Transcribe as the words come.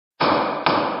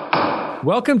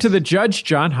Welcome to the Judge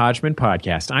John Hodgman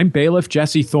podcast. I'm bailiff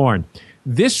Jesse Thorne.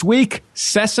 This week,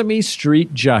 Sesame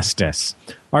Street Justice.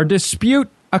 Our dispute,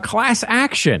 a class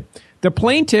action. The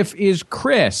plaintiff is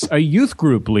Chris, a youth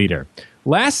group leader.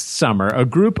 Last summer, a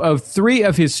group of 3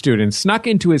 of his students snuck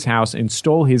into his house and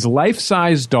stole his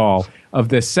life-size doll of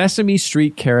the Sesame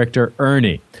Street character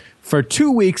Ernie. For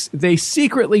 2 weeks, they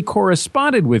secretly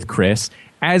corresponded with Chris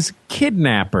as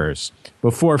kidnappers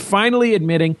before finally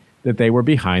admitting that they were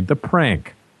behind the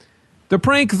prank. The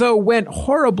prank, though, went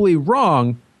horribly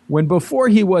wrong when before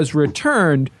he was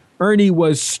returned, Ernie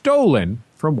was stolen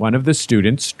from one of the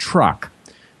students' truck.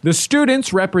 The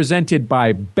students, represented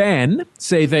by Ben,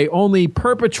 say they only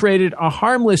perpetrated a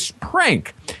harmless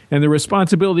prank, and the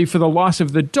responsibility for the loss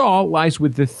of the doll lies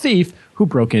with the thief who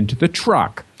broke into the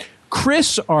truck.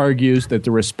 Chris argues that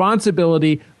the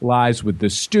responsibility lies with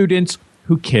the students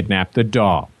who kidnapped the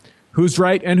doll. Who's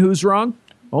right and who's wrong?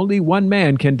 Only one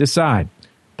man can decide.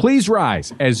 Please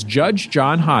rise as Judge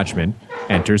John Hodgman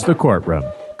enters the courtroom.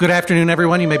 Good afternoon,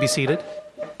 everyone. You may be seated.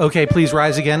 Okay, please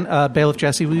rise again. Bailiff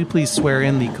Jesse, will you please swear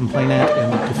in the complainant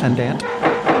and the defendant?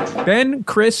 Ben,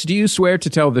 Chris, do you swear to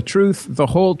tell the truth, the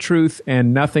whole truth,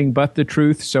 and nothing but the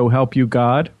truth, so help you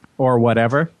God, or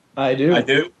whatever? I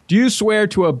do. Do you swear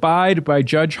to abide by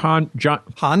Judge Han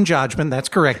Hodgman, that's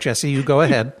correct, Jesse. You go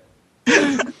ahead.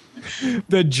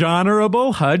 The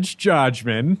Honorable Hudge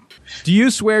Hodgman? Do you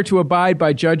swear to abide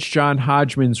by Judge John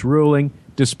Hodgman's ruling,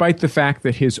 despite the fact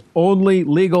that his only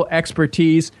legal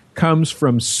expertise comes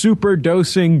from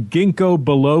superdosing ginkgo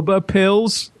biloba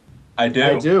pills? I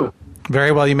do.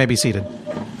 Very well, you may be seated.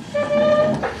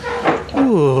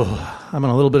 Ooh, I'm on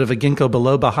a little bit of a ginkgo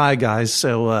biloba high, guys,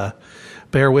 so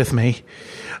bear with me.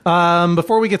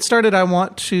 Before we get started, I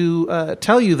want to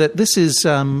tell you that this is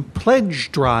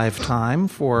pledge drive time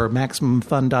for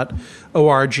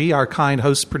MaximumFun.org, our kind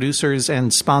hosts, producers,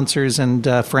 and sponsors and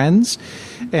friends.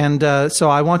 And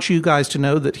so I want you guys to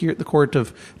know that here at the court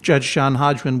of Judge John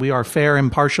Hodgman, we are fair,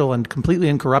 impartial, and completely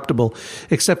incorruptible,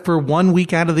 except for 1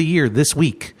 week out of the year, this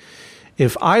week.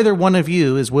 If either one of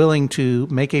you is willing to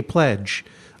make a pledge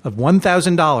of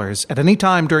 $1,000 at any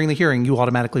time during the hearing, you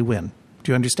automatically win.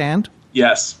 Do you understand?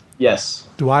 Yes.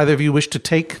 Do either of you wish to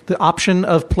take the option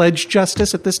of pledge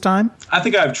justice at this time? I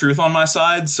think I have truth on my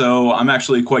side, so I'm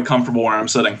actually quite comfortable where I'm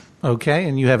sitting. Okay,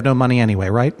 and you have no money anyway,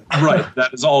 right? Right,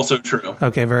 that is also true.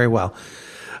 Okay, very well.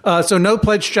 So no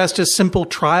pledge justice, simple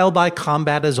trial by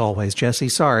combat as always, Jesse.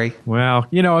 Sorry. Well,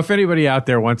 if anybody out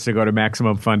there wants to go to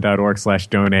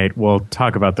MaximumFun.org/donate, we'll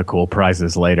talk about the cool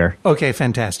prizes later. Okay,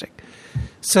 fantastic.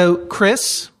 So,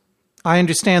 Chris, I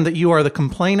understand that you are the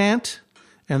complainant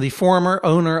and the former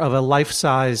owner of a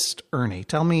life-sized Ernie.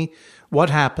 Tell me what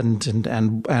happened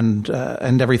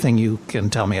and everything you can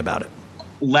tell me about it.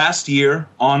 Last year,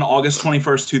 on August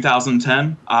 21st,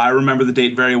 2010, I remember the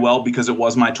date very well because it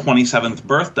was my 27th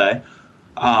birthday.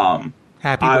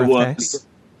 Happy birthday.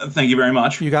 Thank you very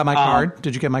much. You got my card?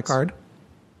 Did you get my card?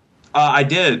 I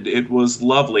did. It was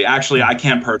lovely. Actually, I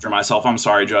can't perjure myself. I'm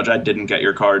sorry, Judge. I didn't get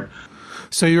your card.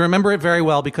 So you remember it very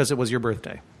well because it was your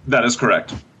birthday? That is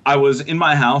correct. I was in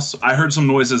my house. I heard some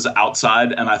noises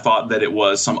outside, and I thought that it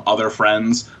was some other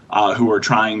friends who were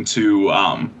trying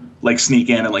to sneak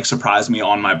in and surprise me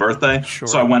on my birthday. Sure.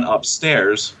 So I went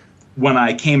upstairs. When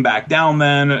I came back down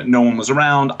then, no one was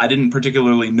around. I didn't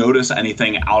particularly notice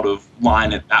anything out of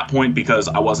line at that point because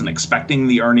I wasn't expecting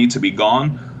the Ernie to be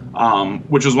gone,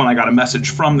 which was when I got a message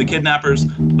from the kidnappers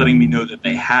letting me know that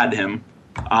they had him.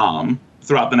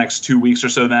 Throughout the next 2 weeks or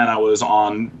so then, I was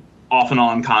off and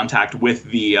on contact with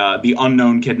the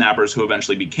unknown kidnappers who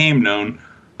eventually became known.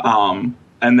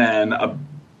 And then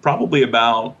probably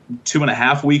about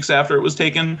 2.5 weeks after it was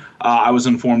taken, I was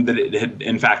informed that it had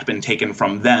in fact been taken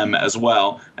from them as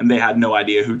well. And they had no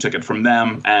idea who took it from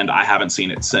them. And I haven't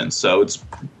seen it since. So it's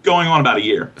going on about a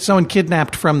year. Someone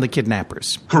kidnapped from the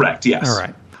kidnappers. Correct. Yes. All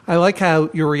right. I like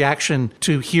how your reaction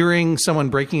to hearing someone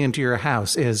breaking into your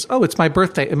house is, oh, it's my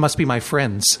birthday. It must be my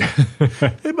friends.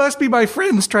 It must be my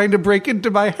friends trying to break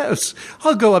into my house.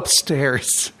 I'll go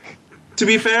upstairs. To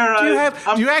be fair,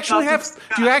 do you actually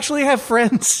have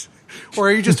friends? Or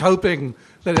are you just hoping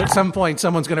that at some point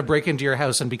someone's going to break into your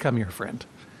house and become your friend?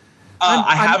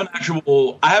 I have an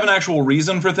actual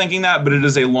reason for thinking that, but it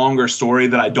is a longer story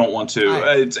that I don't want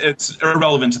to. It's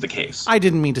irrelevant to the case. I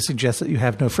didn't mean to suggest that you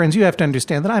have no friends. You have to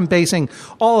understand that I'm basing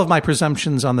all of my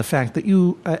presumptions on the fact that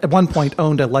you at one point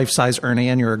owned a life-size Ernie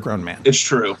and you're a grown man. It's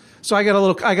true. So I got a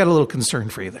little concern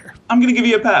for you there. I'm going to give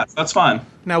you a pass. That's fine.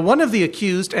 Now, one of the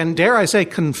accused and dare I say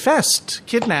confessed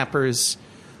kidnappers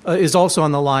is also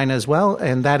on the line as well,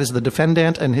 and that is the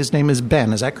defendant, and his name is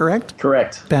Ben. Is that correct?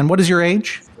 Correct. Ben, what is your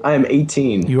age? I am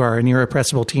 18. You are an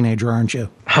irrepressible teenager, aren't you?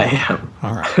 I am.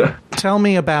 All right. Tell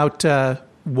me about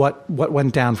what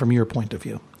went down from your point of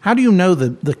view. How do you know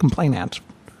the complainant?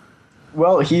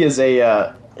 Well, he is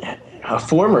a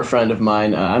former friend of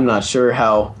mine. I'm not sure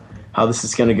how this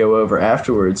is going to go over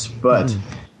afterwards, but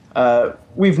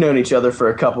we've known each other for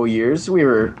a couple years. We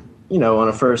were, on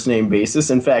a first name basis.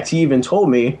 In fact, he even told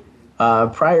me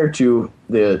prior to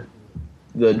the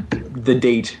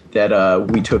date that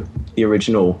we took the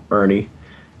original Ernie.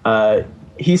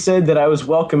 He said that I was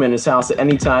welcome in his house at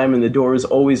any time and the door was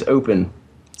always open.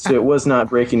 So it was not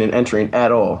breaking and entering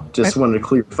at all. Just wanted to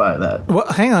clarify that.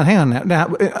 Well, hang on.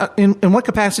 Now, in what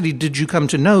capacity did you come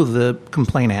to know the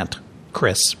complainant,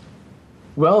 Chris?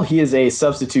 Well, he is a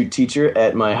substitute teacher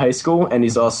at my high school, and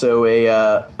he's also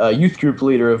a youth group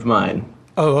leader of mine.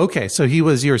 Oh, okay. So he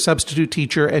was your substitute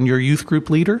teacher and your youth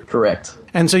group leader? Correct.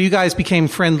 And so you guys became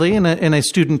friendly in a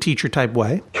student-teacher type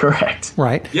way? Correct.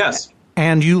 Right. Yes.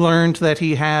 And you learned that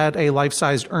he had a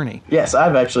life-sized Ernie? Yes,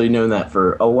 I've actually known that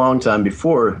for a long time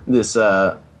before this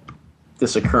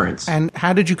occurrence. And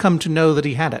how did you come to know that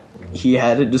he had it? He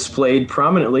had it displayed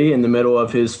prominently in the middle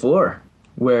of his floor,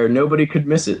 where nobody could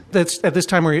miss it. At this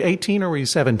time, were you 18 or were you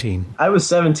 17? I was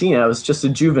 17. I was just a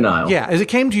juvenile. Yeah, as it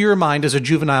came to your mind as a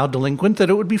juvenile delinquent that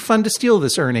it would be fun to steal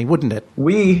this Ernie, wouldn't it?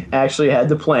 We actually had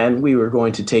the plan. We were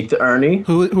going to take the Ernie.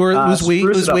 Who's we?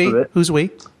 Who's we?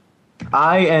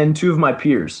 I and two of my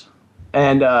peers.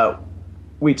 And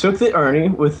we took the Ernie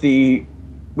with the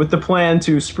plan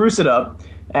to spruce it up,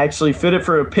 actually fit it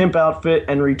for a pimp outfit,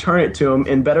 and return it to him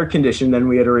in better condition than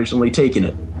we had originally taken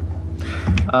it.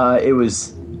 It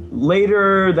was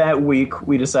later that week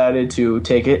we decided to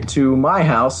take it to my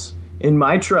house in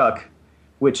my truck,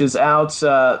 which is out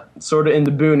sort of in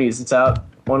the boonies. It's out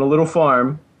on a little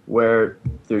farm where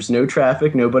there's no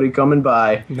traffic, nobody coming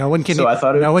by. No one can. So I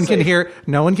thought no one can hear.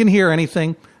 No one can hear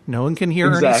anything. No one can hear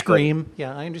Ernie scream.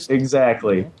 Yeah, I understand.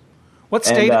 Exactly. What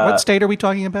state? What state are we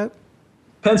talking about?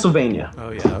 Pennsylvania.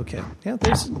 Oh yeah. Okay. Yeah.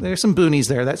 There's some boonies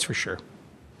there. That's for sure.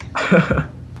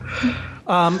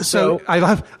 So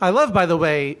I love, by the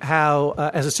way, how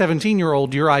as a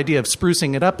 17-year-old, your idea of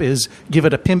sprucing it up is give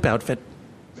it a pimp outfit.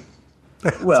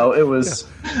 Well, it was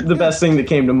the best thing that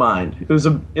came to mind. It was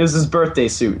his birthday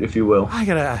suit, if you will. I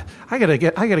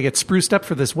gotta get spruced up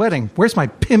for this wedding. Where's my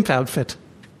pimp outfit?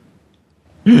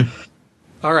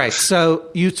 All right. So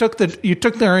you took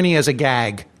the Ernie as a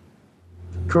gag.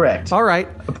 Correct. All right.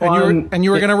 And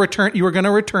you were gonna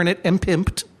return it and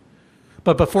pimped.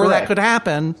 But before Correct. that could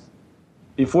happen.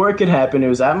 Before it could happen, it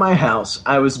was at my house.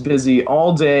 I was busy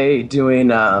all day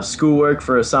doing schoolwork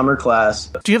for a summer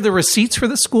class. Do you have the receipts for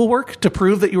the schoolwork to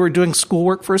prove that you were doing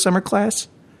schoolwork for a summer class?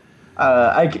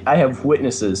 I have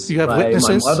witnesses. You have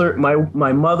witnesses?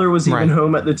 My mother was even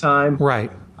home at the time.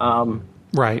 Right.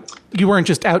 Right. You weren't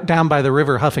just out down by the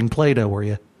river huffing Play-Doh, were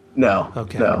you? No.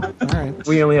 Okay. No. All right.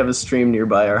 We only have a stream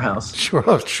nearby our house. Sure.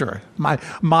 Oh, sure.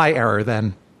 My error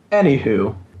then.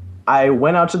 Anywho, I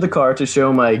went out to the car to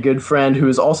show my good friend who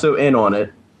is also in on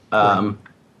it, the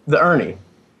Ernie.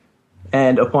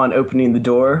 And upon opening the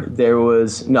door, there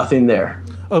was nothing there.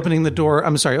 Opening the door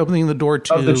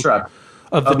to... Of the truck.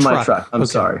 Of my truck. I'm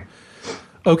sorry.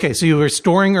 Okay, so you were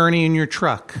storing Ernie in your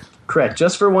truck. Correct.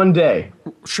 Just for one day.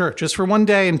 Sure, just for one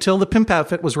day until the pimp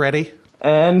outfit was ready.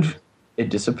 And it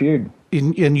disappeared.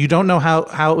 And you don't know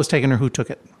how it was taken or who took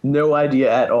it? No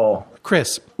idea at all.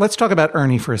 Chris, let's talk about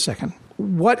Ernie for a second.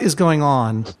 What is going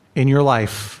on in your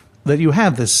life that you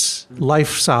have this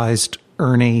life-sized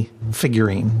Ernie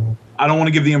figurine? I don't want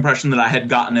to give the impression that I had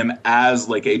gotten him as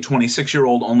like a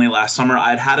 26-year-old only last summer.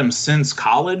 I'd had him since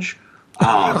college.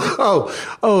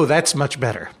 Oh, that's much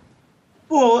better.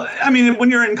 Well, I mean, when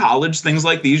you're in college, things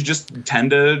like these just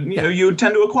tend to, you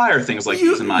tend to acquire things like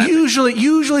these in my opinion.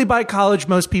 Usually by college,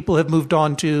 most people have moved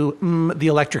on to the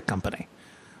electric company.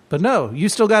 But no, you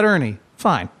still got Ernie.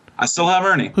 Fine. I still have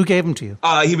Ernie. Who gave him to you?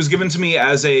 He was given to me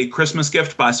as a Christmas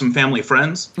gift by some family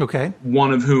friends. Okay.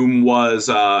 One of whom was,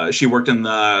 she worked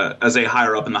as a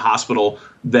higher up in the hospital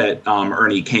that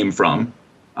Ernie came from.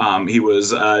 He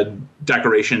was a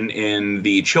decoration in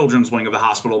the children's wing of the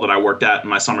hospital that I worked at in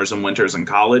my summers and winters in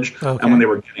college. Okay. And when they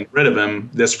were getting rid of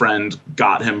him, this friend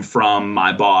got him from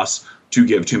my boss to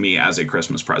give to me as a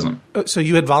Christmas present. So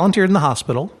you had volunteered in the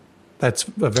hospital. That's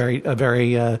a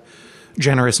very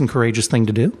generous and courageous thing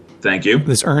to do. Thank you.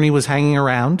 This Ernie was hanging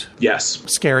around. Yes.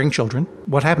 Scaring children.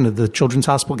 What happened? Did the children's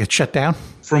hospital get shut down?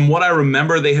 From what I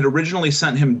remember, they had originally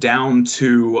sent him down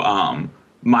to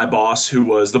my boss, who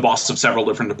was the boss of several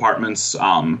different departments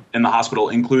in the hospital,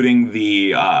 including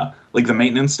the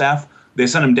maintenance staff. They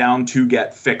sent him down to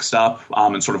get fixed up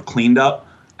and sort of cleaned up.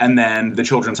 And then the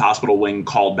children's hospital wing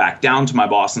called back down to my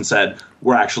boss and said,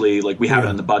 we're actually, like, we have it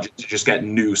in the budget to just get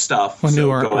new stuff.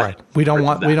 Right. We don't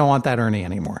want that Ernie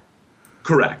anymore.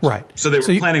 Correct. Right. So they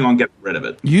were planning on getting rid of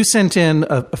it. You sent in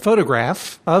a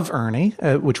photograph of Ernie,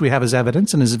 which we have as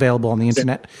evidence and is available on the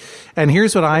internet. And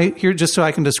here's what just so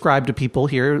I can describe to people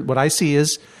here, what I see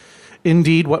is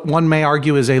indeed what one may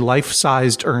argue is a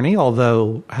life-sized Ernie,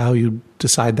 although how you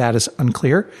decide that is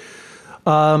unclear.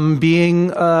 Being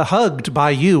hugged by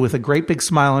you with a great big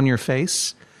smile on your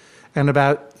face and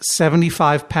about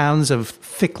 75 pounds of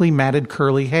thickly matted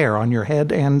curly hair on your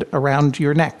head and around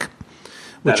your neck,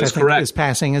 which I think is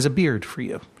passing as a beard for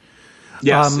you.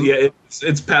 Yes,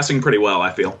 it's passing pretty well,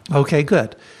 I feel. Okay,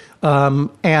 good.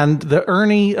 And the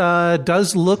Ernie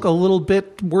does look a little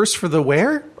bit worse for the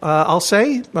wear, I'll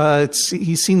say.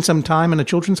 He's seen some time in a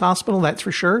children's hospital, that's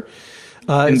for sure.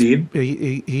 Indeed.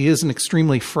 He is an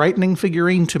extremely frightening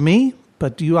figurine to me,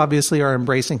 but you obviously are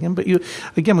embracing him. But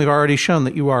we've already shown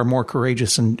that you are more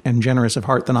courageous and generous of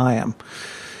heart than I am.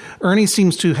 Ernie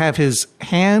seems to have his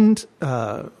hand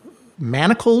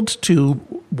manacled to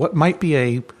what might be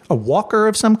a walker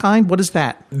of some kind. What is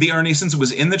that? The Ernie, since it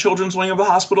was in the children's wing of the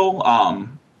hospital,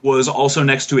 was also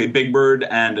next to a Big Bird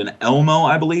and an Elmo,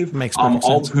 I believe. Makes perfect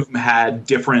all sense. of whom had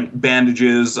different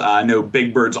bandages. I know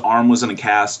Big Bird's arm was in a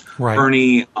cast. Right.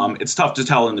 Ernie, it's tough to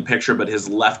tell in the picture, but his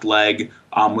left leg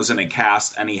was in a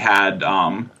cast, and he had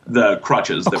the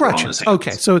crutches that were on his hands.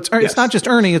 Okay, so it's not just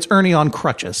Ernie, it's Ernie on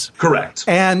crutches. Correct.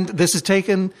 And this is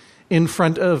taken in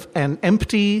front of an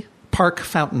empty park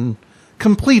fountain,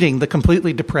 completing the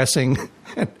completely depressing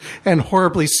and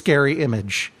horribly scary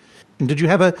image. And did you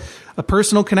have a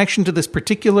personal connection to this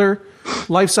particular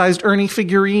life-sized Ernie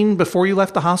figurine before you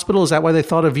left the hospital? Is that why they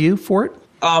thought of you for it?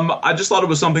 I just thought it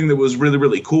was something that was really,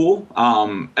 really cool.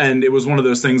 And it was one of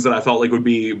those things that I felt like would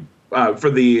be for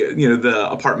the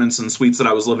apartments and suites that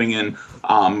I was living in.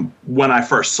 When I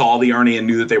first saw the Ernie and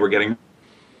knew that they were getting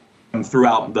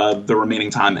throughout the remaining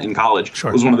time in college,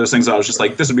 sure. It was one of those things I was just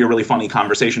like, this would be a really funny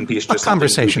conversation piece. Just a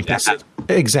conversation piece.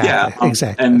 Exactly.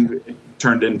 Exactly. And it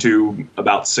turned into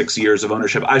about 6 years of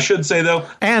ownership. I should say though,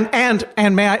 and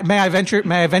may I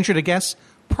venture to guess,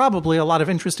 probably a lot of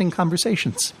interesting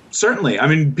conversations. Certainly. I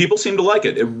mean, people seem to like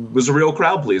it. It was a real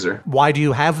crowd pleaser. Why do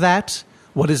you have that?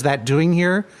 What is that doing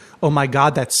here? Oh my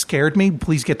God, that scared me.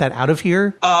 Please get that out of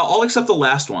here. All except the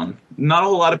last one. Not a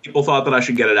whole lot of people thought that I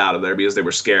should get it out of there because they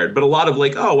were scared. But a lot of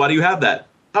like, oh, why do you have that?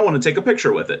 I want to take a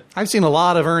picture with it. I've seen a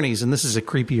lot of Ernies, and this is a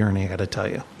creepy Ernie, I got to tell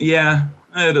you. Yeah,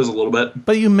 it is a little bit.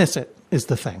 But you miss it, is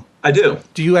the thing. I do.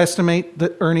 Do you estimate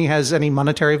that Ernie has any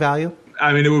monetary value?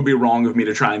 I mean, it would be wrong of me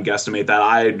to try and guesstimate that.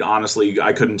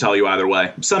 I couldn't tell you either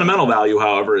way. Sentimental value,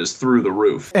 however, is through the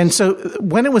roof. And so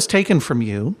when it was taken from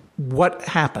you, what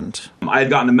happened? I had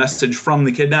gotten a message from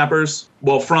the kidnappers.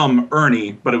 Well, from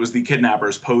Ernie, but it was the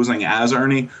kidnappers posing as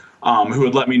Ernie, who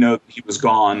had let me know that he was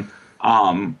gone.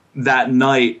 That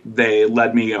night, they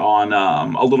led me on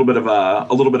a little bit of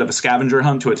a scavenger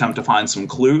hunt to attempt to find some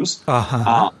clues.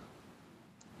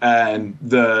 And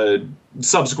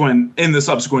in the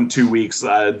subsequent 2 weeks,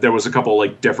 there was a couple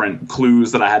like different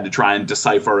clues that I had to try and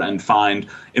decipher and find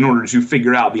in order to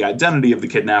figure out the identity of the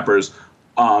kidnappers.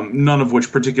 None of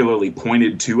which particularly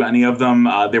pointed to any of them.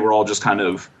 They were all just kind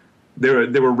of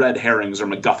they were red herrings or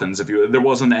MacGuffins. There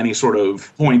wasn't any sort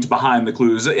of point behind the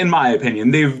clues, in my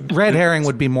opinion. Red herring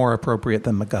would be more appropriate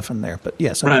than MacGuffin there, but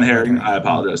yes, red herring. I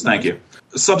apologize. Thank you.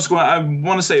 Subsequent, I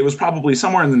want to say it was probably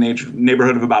somewhere in the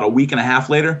neighborhood of about a week and a half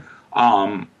later.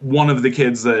 One of the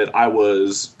kids that I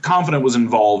was confident was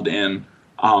involved in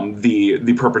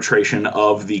the perpetration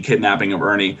of the kidnapping of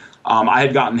Ernie, I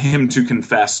had gotten him to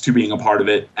confess to being a part of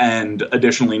it, and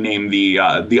additionally named the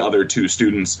other two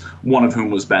students, one of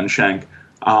whom was Ben Schenk.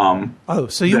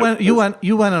 So you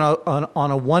went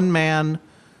on a one-man,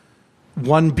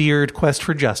 one-beard quest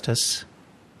for justice.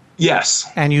 Yes.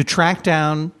 And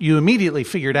you immediately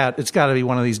figured out it's got to be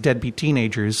one of these deadbeat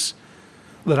teenagers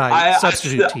that I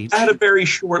substitute teach. I had a very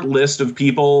short list of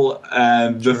people,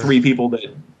 and the three people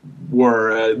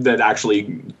that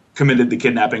actually committed the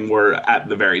kidnapping were at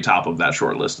the very top of that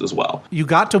short list as well. You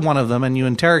got to one of them and you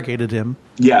interrogated him.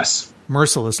 Yes.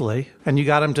 Mercilessly. And you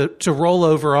got him to roll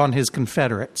over on his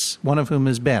Confederates, one of whom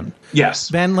is Ben. Yes.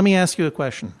 Ben, let me ask you a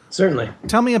question. Certainly.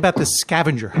 Tell me about this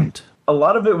scavenger hunt. A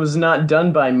lot of it was not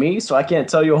done by me, so I can't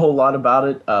tell you a whole lot about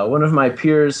it. One of my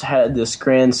peers had this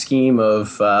grand scheme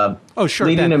of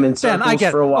leading him in circles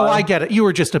for a while. Oh, I get it. You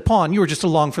were just a pawn. You were just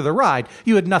along for the ride.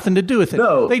 You had nothing to do with it.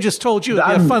 No. They just told you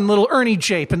it'd be a fun little Ernie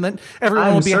jape, and then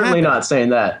everyone would be happy. I'm certainly not saying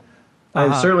that.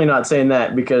 I'm certainly not saying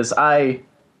that because I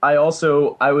I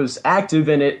was active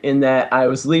in it in that I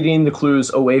was leading the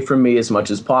clues away from me as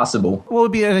much as possible. What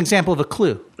would be an example of a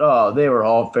clue? Oh, they were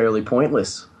all fairly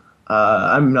pointless.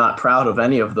 I'm not proud of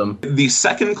any of them. The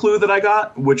second clue that I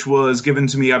got, which was given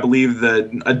to me, I believe, that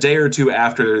a day or two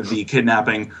after the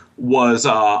kidnapping, was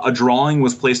a drawing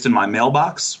was placed in my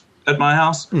mailbox at my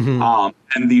house. Mm-hmm.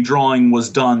 And the drawing was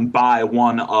done by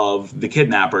one of the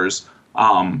kidnappers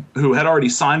who had already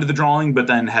signed the drawing, but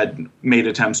then had made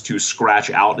attempts to scratch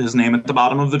out his name at the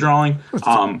bottom of the drawing.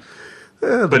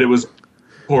 But it was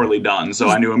poorly done, so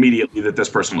I knew immediately that this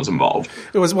person was involved.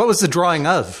 What was the drawing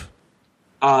of?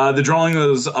 The drawing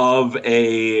was of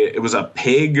a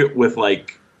pig with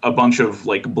like a bunch of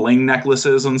like bling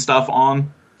necklaces and stuff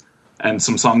on, and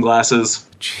some sunglasses.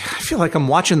 Gee, I feel like I'm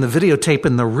watching the videotape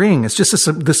in The Ring. It's just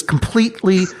this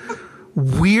completely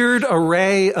weird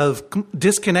array of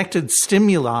disconnected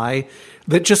stimuli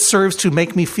that just serves to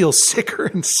make me feel sicker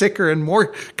and sicker and more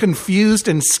confused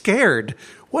and scared.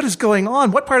 What is going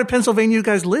on? What part of Pennsylvania you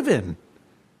guys live in?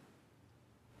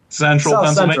 Central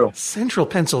Pennsylvania. Central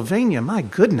Pennsylvania, my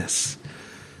goodness.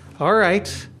 All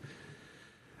right.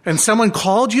 And someone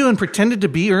called you and pretended to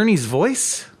be Ernie's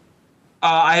voice?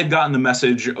 I had gotten the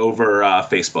message over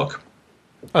Facebook.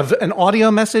 An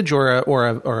audio message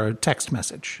or a text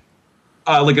message?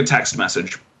 Like a text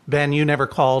message. Ben, you never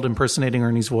called impersonating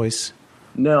Ernie's voice?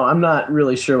 No, I'm not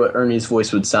really sure what Ernie's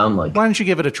voice would sound like. Why don't you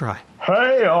give it a try?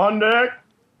 Hey, on deck.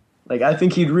 Like, I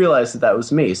think he'd realize that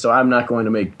was me, so I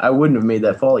wouldn't have made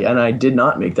that folly, and I did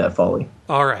not make that folly.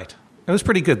 All right. It was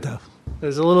pretty good, though. It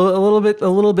was a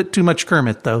little bit too much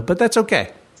Kermit, though, but that's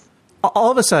okay.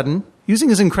 All of a sudden, using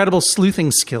his incredible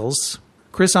sleuthing skills,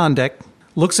 Chris Ondeck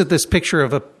looks at this picture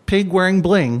of a pig wearing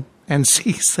bling and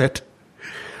sees that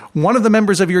one of the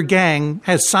members of your gang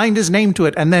has signed his name to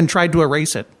it and then tried to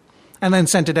erase it. And then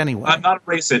sent it anyway. Not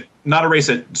erase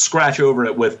it. Scratch over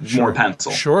it with more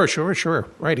pencil. Sure.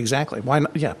 Right, exactly. Why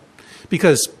not? Yeah,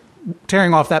 because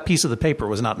tearing off that piece of the paper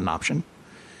was not an option.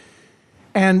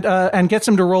 And gets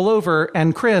him to roll over.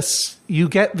 And Chris, you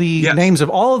get the names of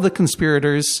all of the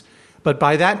conspirators, but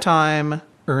by that time,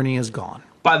 Ernie is gone.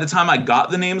 By the time I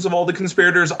got the names of all the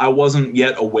conspirators, I wasn't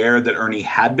yet aware that Ernie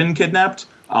had been kidnapped.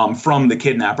 From the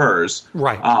kidnappers.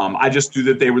 Right. I just knew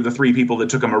that they were the three people that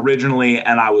took him originally,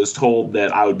 and I was told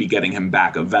that I would be getting him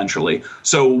back eventually.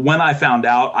 So when I found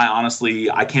out,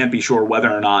 I can't be sure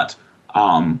whether or not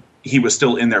he was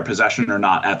still in their possession or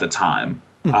not at the time.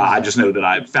 Mm-hmm. I just know that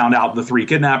I found out the three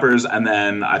kidnappers, and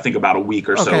then I think about a week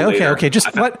or so later. Okay.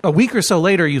 A week or so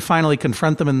later, you finally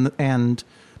confront them, and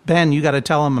Ben, you got to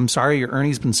tell him, I'm sorry, your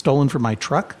Ernie's been stolen from my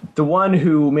truck? The one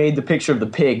who made the picture of the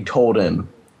pig told him,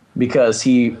 because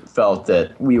he felt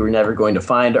that we were never going to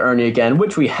find Ernie again,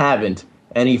 which we haven't,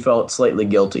 and he felt slightly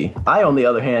guilty. I, on the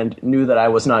other hand, knew that I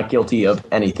was not guilty of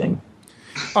anything.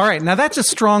 All right, now that's a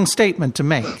strong statement to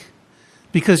make,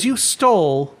 because you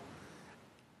stole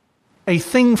a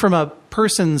thing from a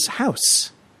person's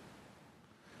house.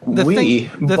 We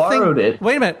borrowed it.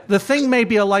 Wait a minute. The thing may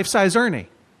be a life-size Ernie,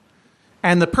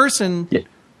 and the person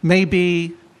may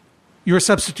be your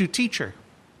substitute teacher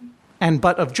and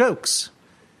butt of jokes.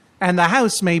 And the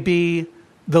house may be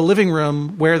the living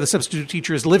room where the substitute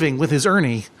teacher is living with his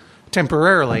Ernie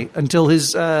temporarily until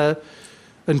his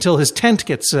tent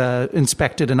gets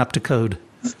inspected and up to code.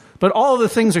 But all of the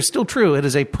things are still true. It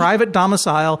is a private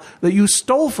domicile that you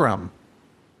stole from.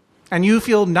 And you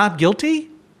feel not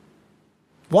guilty?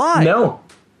 Why? No.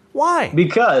 Why?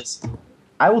 Because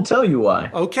I will tell you why.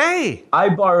 Okay. I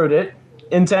borrowed it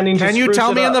intending to Can you spruce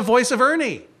tell it me up. in the voice of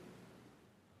Ernie?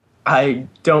 I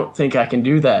don't think I can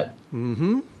do that.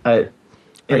 Mm-hmm. It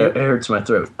hurts my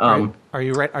throat. Are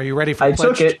you ready for I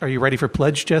pledge? took it. Are you ready for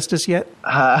pledge justice yet?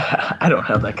 I don't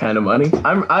have that kind of money.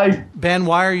 Ben,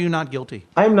 why are you not guilty?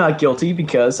 I'm not guilty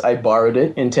because I borrowed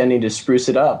it intending to spruce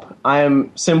it up. I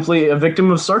am simply a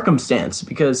victim of circumstance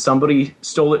because somebody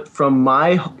stole it from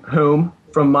my home,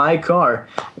 from my car.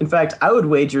 In fact, I would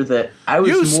wager that I was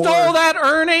You stole that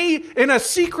Ernie in a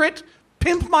secret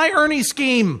Pimp My Ernie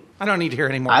scheme. I don't need to hear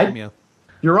any more from you.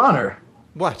 Your Honor.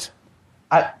 What?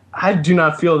 I do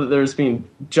not feel that there's been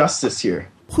justice here.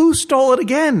 Who stole it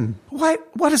again?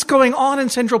 What is going on in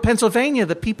central Pennsylvania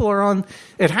that people are on?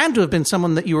 It had to have been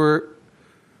someone that you were,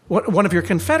 one of your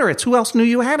Confederates. Who else knew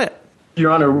you had it? Your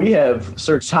Honor, we have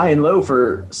searched high and low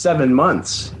for 7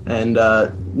 months, and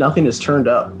nothing has turned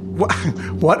up.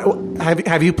 What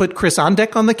have you put Chris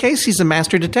Ondeck on the case? He's a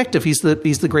master detective. He's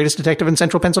the greatest detective in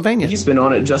central Pennsylvania. He's been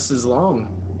on it just as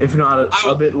long, if not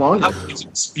a bit longer. I would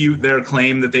dispute their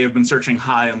claim that they have been searching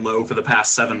high and low for the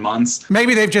past 7 months.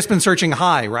 Maybe they've just been searching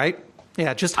high, right?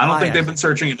 Yeah, just high. I don't think they've been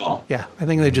searching at all. Yeah, I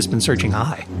think they've just been searching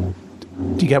high.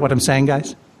 Do you get what I'm saying,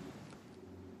 guys?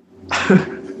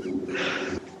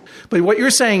 But what you're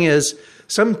saying is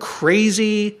some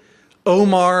crazy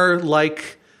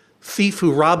Omar-like thief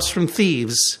who robs from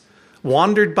thieves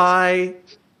wandered by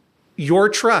your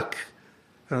truck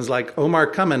and was like, Omar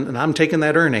coming, and I'm taking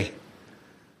that Ernie.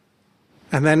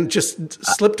 And then just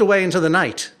slipped away into the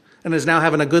night and is now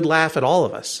having a good laugh at all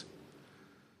of us.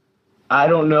 I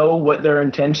don't know what their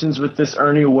intentions with this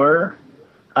Ernie were.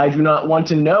 I do not want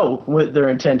to know what their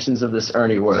intentions of this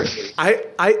Ernie were.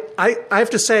 I have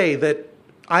to say that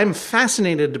I'm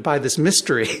fascinated by this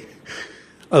mystery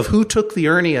of who took the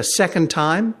Ernie a second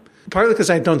time, partly because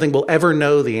I don't think we'll ever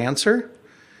know the answer,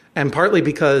 and partly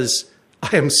because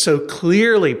I am so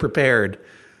clearly prepared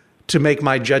to make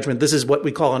my judgment. This is what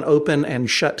we call an open and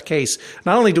shut case.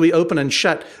 Not only do we open and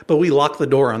shut, but we lock the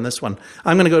door on this one.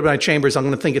 I'm going to go to my chambers, I'm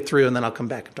going to think it through, and then I'll come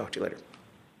back and talk to you later.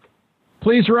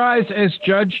 Please rise as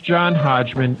Judge John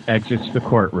Hodgman exits the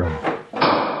courtroom.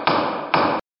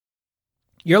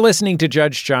 You're listening to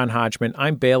Judge John Hodgman.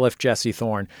 I'm bailiff Jesse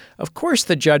Thorne. Of course,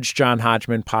 the Judge John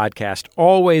Hodgman podcast,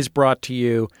 always brought to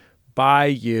you by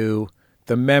you,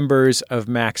 the members of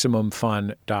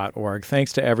MaximumFun.org.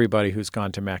 Thanks to everybody who's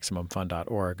gone to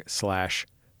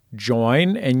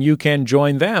MaximumFun.org/join, and you can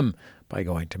join them by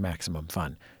going to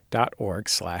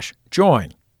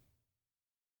MaximumFun.org/join.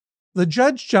 The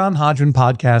Judge John Hodgman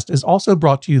podcast is also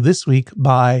brought to you this week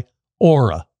by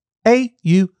Aura.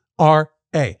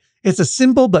 A-U-R-A. It's a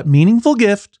simple but meaningful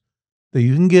gift that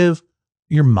you can give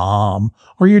your mom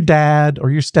or your dad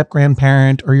or your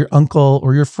step-grandparent or your uncle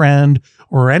or your friend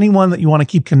or anyone that you want to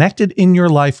keep connected in your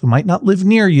life who might not live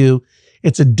near you.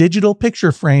 It's a digital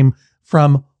picture frame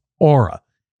from Aura.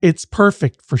 It's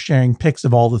perfect for sharing pics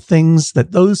of all the things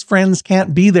that those friends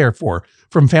can't be there for,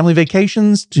 from family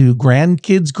vacations to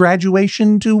grandkids'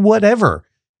 graduation to whatever.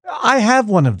 I have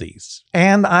one of these,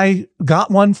 and I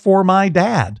got one for my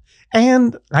dad,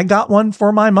 and I got one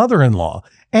for my mother-in-law,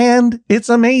 and it's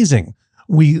amazing.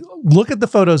 We look at the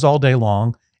photos all day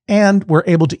long, and we're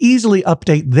able to easily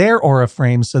update their Aura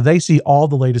frames so they see all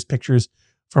the latest pictures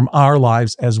from our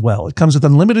lives as well. It comes with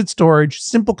unlimited storage,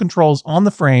 simple controls on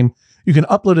the frame. You can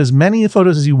upload as many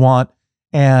photos as you want,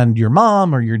 and your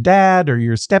mom or your dad or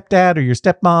your stepdad or your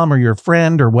stepmom or your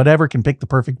friend or whatever can pick the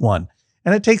perfect one.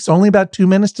 And it takes only about 2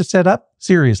 minutes to set up.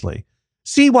 Seriously.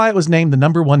 See why it was named the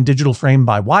 #1 digital frame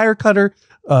by Wirecutter,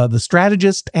 The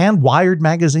Strategist, and Wired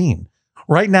Magazine.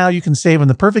 Right now, you can save on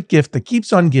the perfect gift that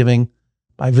keeps on giving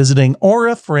by visiting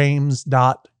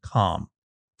auraframes.com.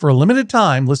 For a limited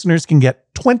time, listeners can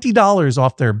get $20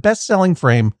 off their best-selling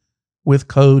frame with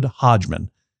code Hodgman.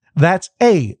 That's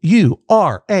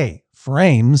A-U-R-A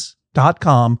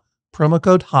frames.com, promo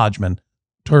code Hodgman.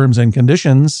 Terms and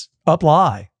conditions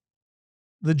apply.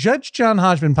 The Judge John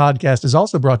Hodgman podcast is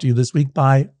also brought to you this week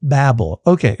by Babbel.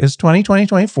 Okay, it's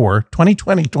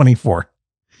 2020-24.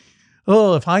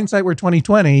 Oh, if hindsight were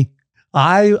 2020,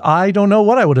 I don't know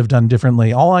what I would have done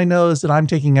differently. All I know is that I'm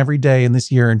taking every day in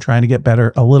this year and trying to get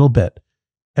better a little bit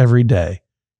every day.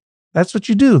 That's what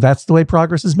you do. That's the way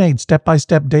progress is made, step by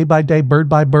step, day by day, bird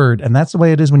by bird. And that's the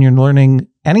way it is when you're learning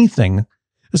anything,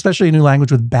 especially a new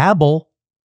language with Babbel.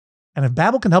 And if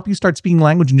Babbel can help you start speaking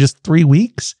language in just 3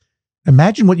 weeks,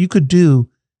 imagine what you could do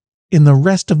in the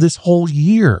rest of this whole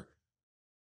year.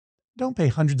 Don't pay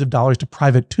hundreds of dollars to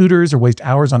private tutors or waste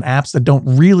hours on apps that don't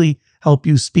really help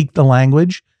you speak the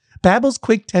language. Babbel's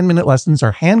quick 10-minute lessons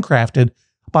are handcrafted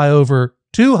by over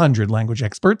 200 language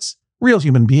experts, real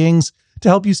human beings, to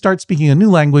help you start speaking a new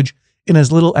language in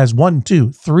as little as 1,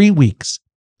 2, 3 weeks.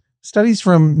 Studies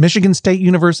from Michigan State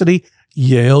University,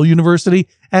 Yale University,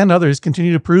 and others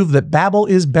continue to prove that Babbel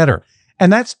is better.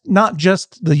 And that's not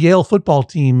just the Yale football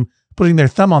team putting their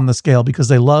thumb on the scale because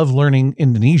they love learning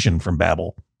Indonesian from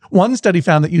Babbel. One study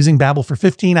found that using Babbel for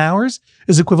 15 hours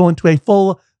is equivalent to a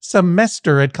full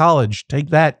semester at college. Take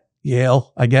that,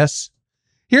 Yale, I guess.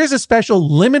 Here's a special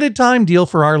limited time deal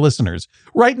for our listeners.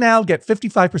 Right now, get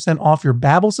 55% off your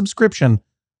Babbel subscription,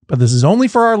 but this is only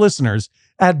for our listeners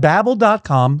at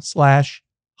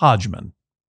babbel.com/Hodgman.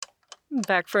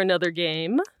 Back for another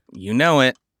game. You know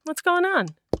it. What's going on?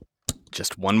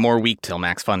 Just one more week till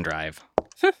Max Fun Drive.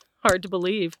 Hard to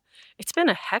believe. It's been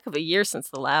a heck of a year since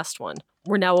the last one.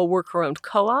 We're now a worker-owned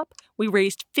co-op. We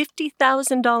raised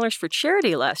 $50,000 for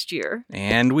charity last year.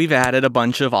 And we've added a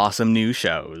bunch of awesome new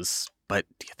shows. But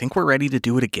do you think we're ready to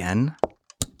do it again?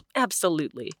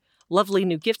 Absolutely. Lovely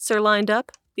new gifts are lined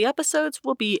up. The episodes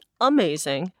will be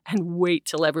amazing. And wait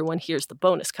till everyone hears the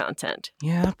bonus content.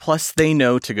 Yeah, plus they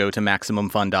know to go to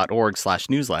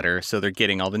MaximumFun.org/newsletter, so they're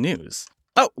getting all the news.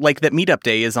 Oh, like that meetup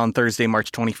day is on Thursday,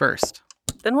 March 21st.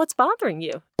 Then what's bothering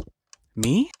you?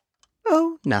 Me?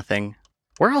 Oh, nothing.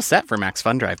 We're all set for Max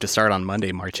Fun Drive to start on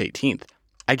Monday, March 18th.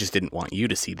 I just didn't want you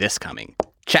to see this coming.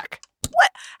 Check.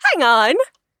 What? Hang on.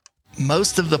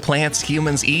 Most of the plants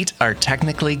humans eat are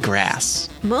technically grass.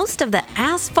 Most of the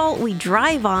asphalt we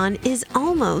drive on is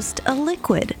almost a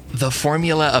liquid. The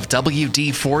formula of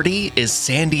WD-40 is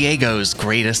San Diego's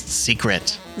greatest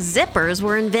secret. Zippers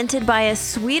were invented by a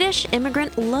Swedish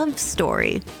immigrant love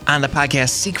story. On the podcast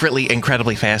Secretly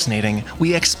Incredibly Fascinating,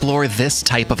 we explore this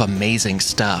type of amazing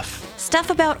stuff.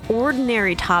 Stuff about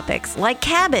ordinary topics like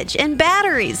cabbage and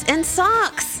batteries and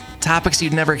socks. Topics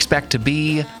you'd never expect to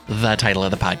be the title of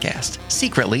the podcast.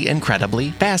 Secretly Incredibly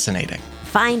Fascinating.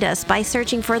 Find us by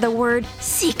searching for the word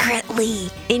secretly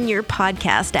in your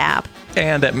podcast app.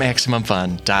 And at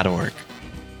MaximumFun.org.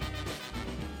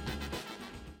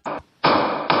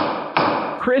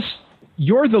 Chris,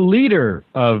 you're the leader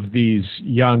of these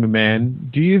young men.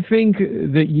 Do you think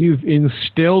that you've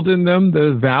instilled in them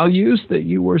the values that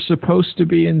you were supposed to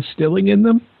be instilling in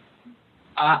them?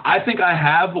 I think I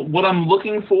have. What I'm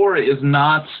looking for is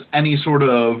not any sort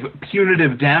of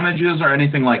punitive damages or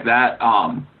anything like that.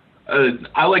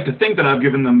 I like to think that I've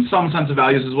given them some sense of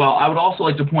values as well. I would also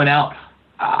like to point out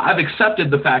I've accepted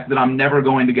the fact that I'm never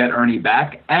going to get Ernie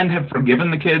back and have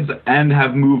forgiven the kids and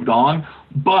have moved on.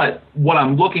 But what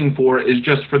I'm looking for is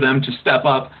just for them to step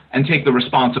up and take the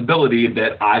responsibility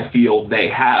that I feel they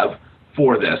have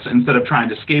for this, instead of trying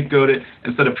to scapegoat it,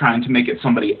 instead of trying to make it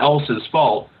somebody else's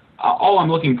fault. All I'm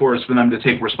looking for is for them to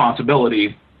take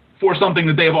responsibility for something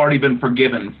that they've already been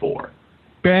forgiven for.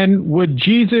 Ben, would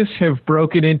Jesus have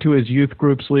broken into his youth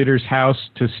group's leader's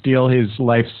house to steal his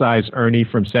life-size Ernie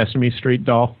from Sesame Street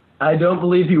doll? I don't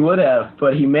believe he would have,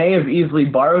 but he may have easily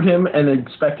borrowed him and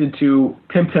expected to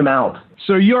pimp him out.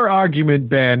 So your argument,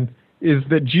 Ben, is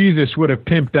that Jesus would have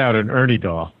pimped out an Ernie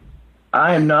doll.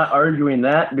 I am not arguing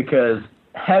that because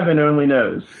heaven only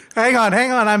knows. Hang on.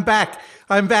 I'm back.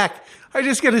 I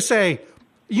just got to say,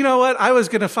 you know what? I was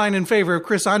going to find in favor of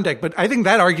Chris on deck, but I think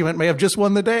that argument may have just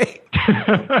won the day.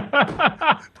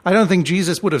 I don't think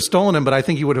Jesus would have stolen him, but I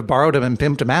think he would have borrowed him and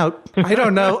pimped him out. I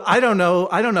don't know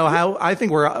how. I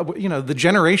think we're, the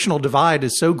generational divide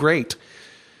is so great.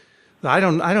 I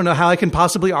don't know how I can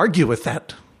possibly argue with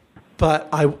that. But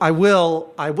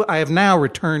I have now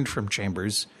returned from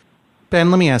Chambers. Ben,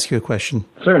 let me ask you a question.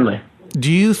 Certainly.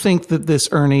 Do you think that this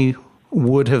Ernie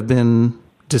would have been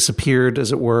disappeared,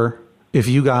 as it were, if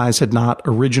you guys had not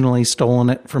originally stolen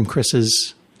it from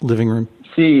Chris's living room?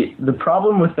 See, the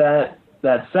problem with that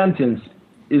sentence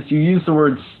is you use the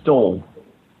word stole.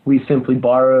 We simply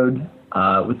borrowed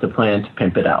with the plan to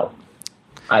pimp it out.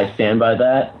 I stand by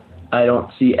that. I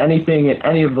don't see anything in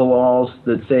any of the laws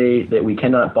that say that we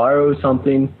cannot borrow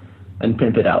something and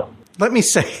pimp it out. Let me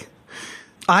say,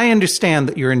 I understand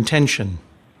that your intention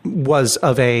was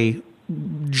of a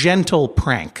gentle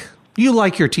prank. You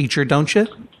like your teacher, don't you?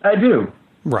 I do.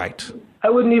 Right. I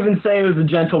wouldn't even say it was a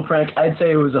gentle prank. I'd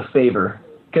say it was a favor.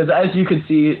 Because as you could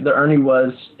see, the Ernie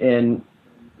was in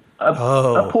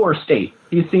a poor state.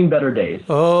 He's seen better days.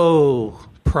 Oh,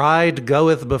 pride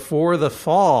goeth before the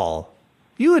fall.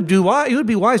 You would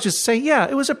be wise just to say, yeah,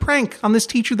 it was a prank on this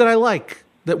teacher that I like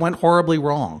that went horribly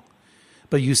wrong.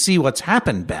 But you see what's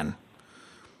happened, Ben.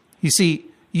 You see,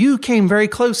 you came very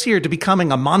close here to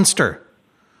becoming a monster.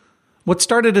 What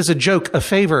started as a joke, a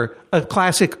favor, a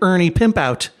classic Ernie pimp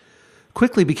out,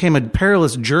 quickly became a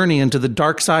perilous journey into the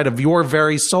dark side of your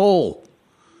very soul.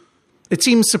 It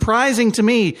seems surprising to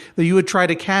me that you would try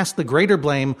to cast the greater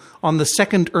blame on the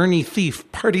second Ernie thief,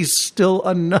 parties still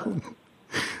unknown,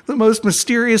 the most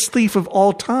mysterious thief of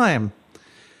all time.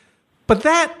 But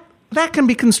that can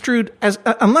be construed as,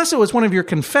 unless it was one of your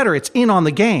confederates in on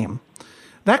the game,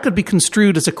 that could be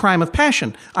construed as a crime of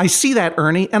passion. I see that,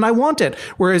 Ernie, and I want it.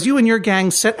 Whereas you and your gang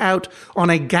set out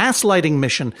on a gaslighting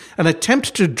mission, an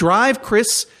attempt to drive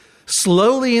Chris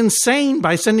slowly insane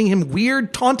by sending him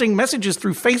weird, taunting messages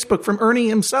through Facebook from Ernie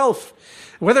himself.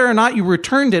 Whether or not you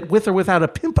returned it with or without a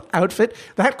pimp outfit,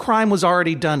 that crime was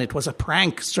already done. It was a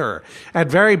prank, sir. At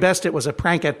very best, it was a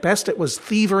prank. At best, it was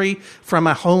thievery from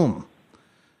a home.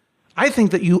 I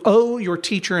think that you owe your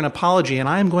teacher an apology, and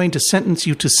I am going to sentence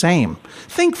you to same.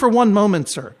 Think for one moment,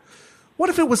 sir. What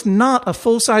if it was not a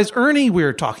full-size Ernie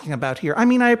we're talking about here? I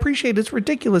mean, I appreciate it's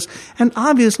ridiculous, and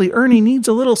obviously Ernie needs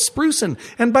a little sprucin',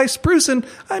 and by sprucin',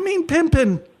 I mean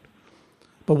pimpin'.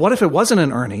 But what if it wasn't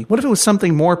an Ernie? What if it was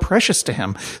something more precious to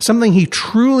him, something he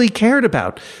truly cared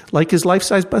about, like his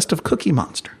life-size bust of Cookie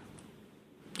Monster?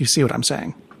 You see what I'm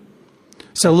saying?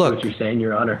 So look. What you're saying,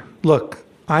 Your Honor. Look.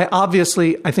 I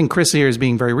think Chris here is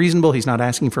being very reasonable. He's not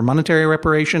asking for monetary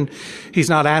reparation. He's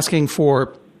not asking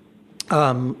for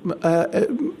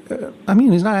I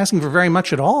mean, he's not asking for very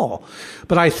much at all.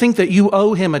 But I think that you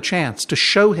owe him a chance to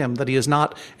show him that he is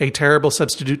not a terrible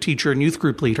substitute teacher and youth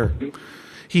group leader.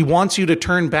 He wants you to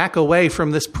turn back away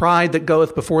from this pride that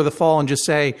goeth before the fall and just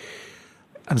say,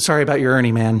 I'm sorry about your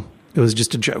Ernie, man. It was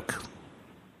just a joke.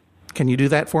 Can you do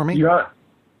that for me?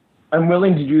 I'm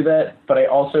willing to do that, but I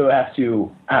also have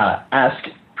to ask,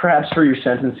 perhaps for your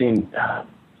sentencing,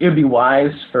 it would be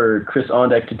wise for Chris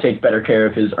Ondeck to take better care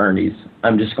of his Ernies.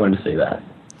 I'm just going to say that.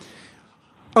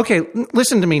 Okay,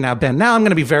 listen to me now, Ben. Now I'm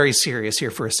going to be very serious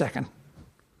here for a second.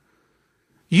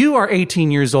 You are 18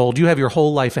 years old. You have your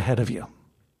whole life ahead of you.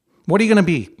 What are you going to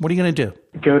be? What are you going to do?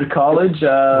 Go to college.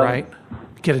 Right.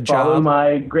 Get a job. Follow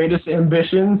my greatest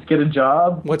ambitions. Get a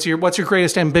job. What's your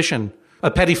greatest ambition? A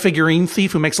petty figurine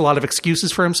thief who makes a lot of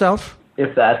excuses for himself?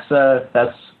 If that's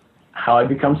how I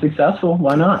become successful,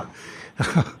 why not?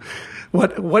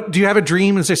 What do you have a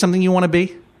dream? Is there something you want to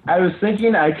be? I was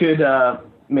thinking I could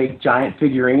make giant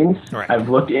figurines. Right. I've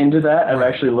looked into that. I've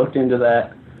actually looked into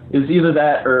that. It's either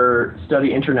that or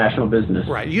study international business.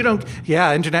 Right. You don't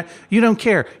care. You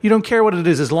don't care what it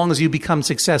is as long as you become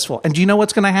successful. And do you know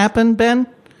what's going to happen, Ben?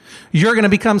 You're going to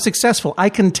become successful. I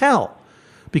can tell.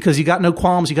 Because you got no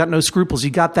qualms, you got no scruples, you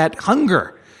got that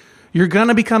hunger. You're going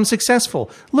to become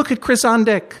successful. Look at Chris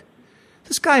Ondeck.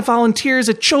 This guy volunteers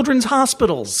at children's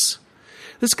hospitals.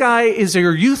 This guy is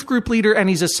your youth group leader and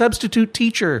he's a substitute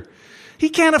teacher. He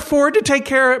can't afford to take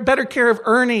better care of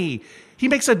Ernie. He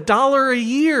makes $1 a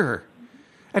year.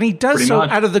 And he does so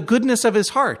out of the goodness of his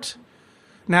heart.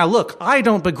 Now, look, I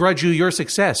don't begrudge you your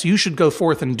success. You should go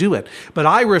forth and do it. But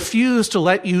I refuse to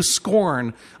let you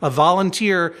scorn a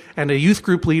volunteer and a youth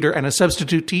group leader and a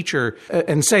substitute teacher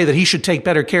and say that he should take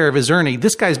better care of his Ernie.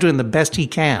 This guy's doing the best he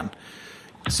can.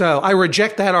 So I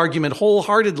reject that argument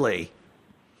wholeheartedly.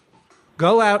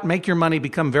 Go out, make your money,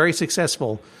 become very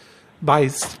successful by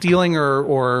stealing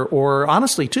or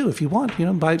honestly too, if you want,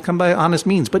 come by honest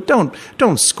means. But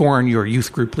don't scorn your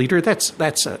youth group leader. That's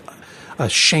a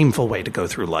shameful way to go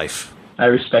through life. I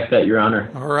respect that, Your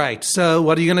Honor. All right. So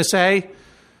what are you going to say?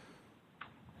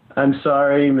 I'm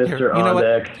sorry, Mr.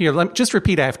 Ondeck. Here, just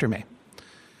repeat after me.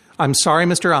 I'm sorry,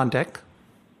 Mr. Ondeck.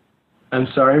 I'm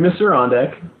sorry, Mr.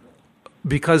 Ondeck.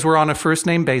 Because we're on a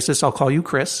first-name basis, I'll call you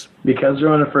Chris. Because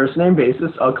we're on a first-name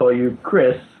basis, I'll call you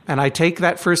Chris. And I take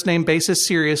that first-name basis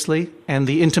seriously and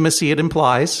the intimacy it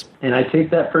implies. And I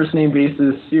take that first-name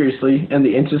basis seriously and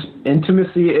the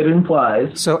intimacy it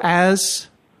implies. So as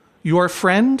your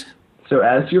friend. So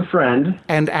as your friend.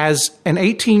 And as an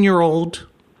 18-year-old.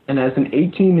 And as an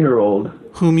 18-year-old.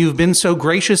 Whom you've been so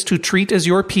gracious to treat as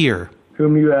your peer.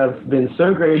 Whom you have been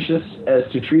so gracious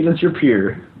as to treat as your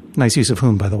peer. Nice use of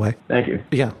whom, by the way. Thank you.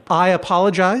 Yeah. I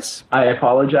apologize. I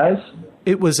apologize.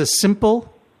 It was a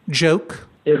simple joke.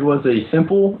 It was a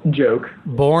simple joke.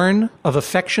 Born of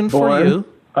affection for you.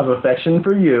 Of affection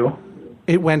for you.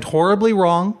 It went horribly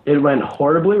wrong. It went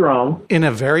horribly wrong. In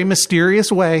a very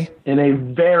mysterious way. In a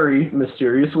very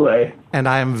mysterious way. And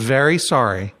I am very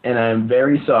sorry. And I am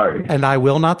very sorry. And I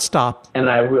will not stop. And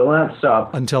I will not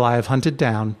stop. Until I have hunted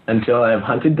down. Until I have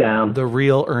hunted down. The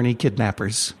real Ernie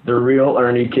kidnappers. The real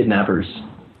Ernie kidnappers.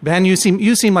 Ben, you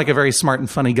seem like a very smart and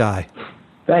funny guy.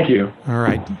 Thank you. All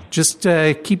right. Just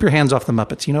keep your hands off the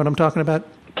Muppets. You know what I'm talking about?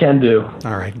 Can do.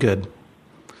 All right, good.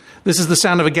 This is the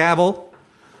sound of a gavel.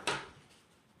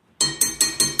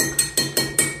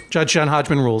 Judge John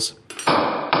Hodgman rules.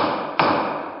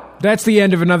 That's the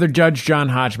end of another Judge John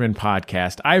Hodgman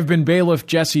podcast. I've been bailiff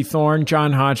Jesse Thorne.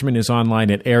 John Hodgman is online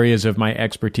at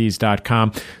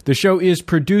areasofmyexpertise.com. The show is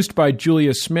produced by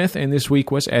Julia Smith, and this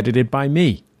week was edited by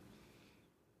me.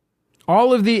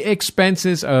 All of the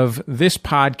expenses of this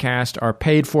podcast are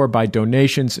paid for by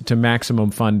donations to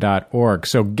MaximumFun.org.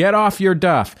 So get off your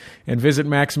duff and visit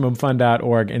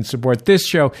MaximumFun.org and support this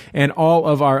show and all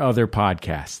of our other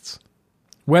podcasts.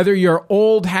 Whether you're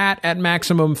old hat at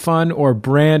Maximum Fun or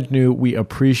brand new, we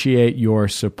appreciate your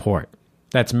support.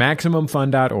 That's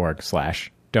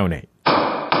MaximumFun.org/donate.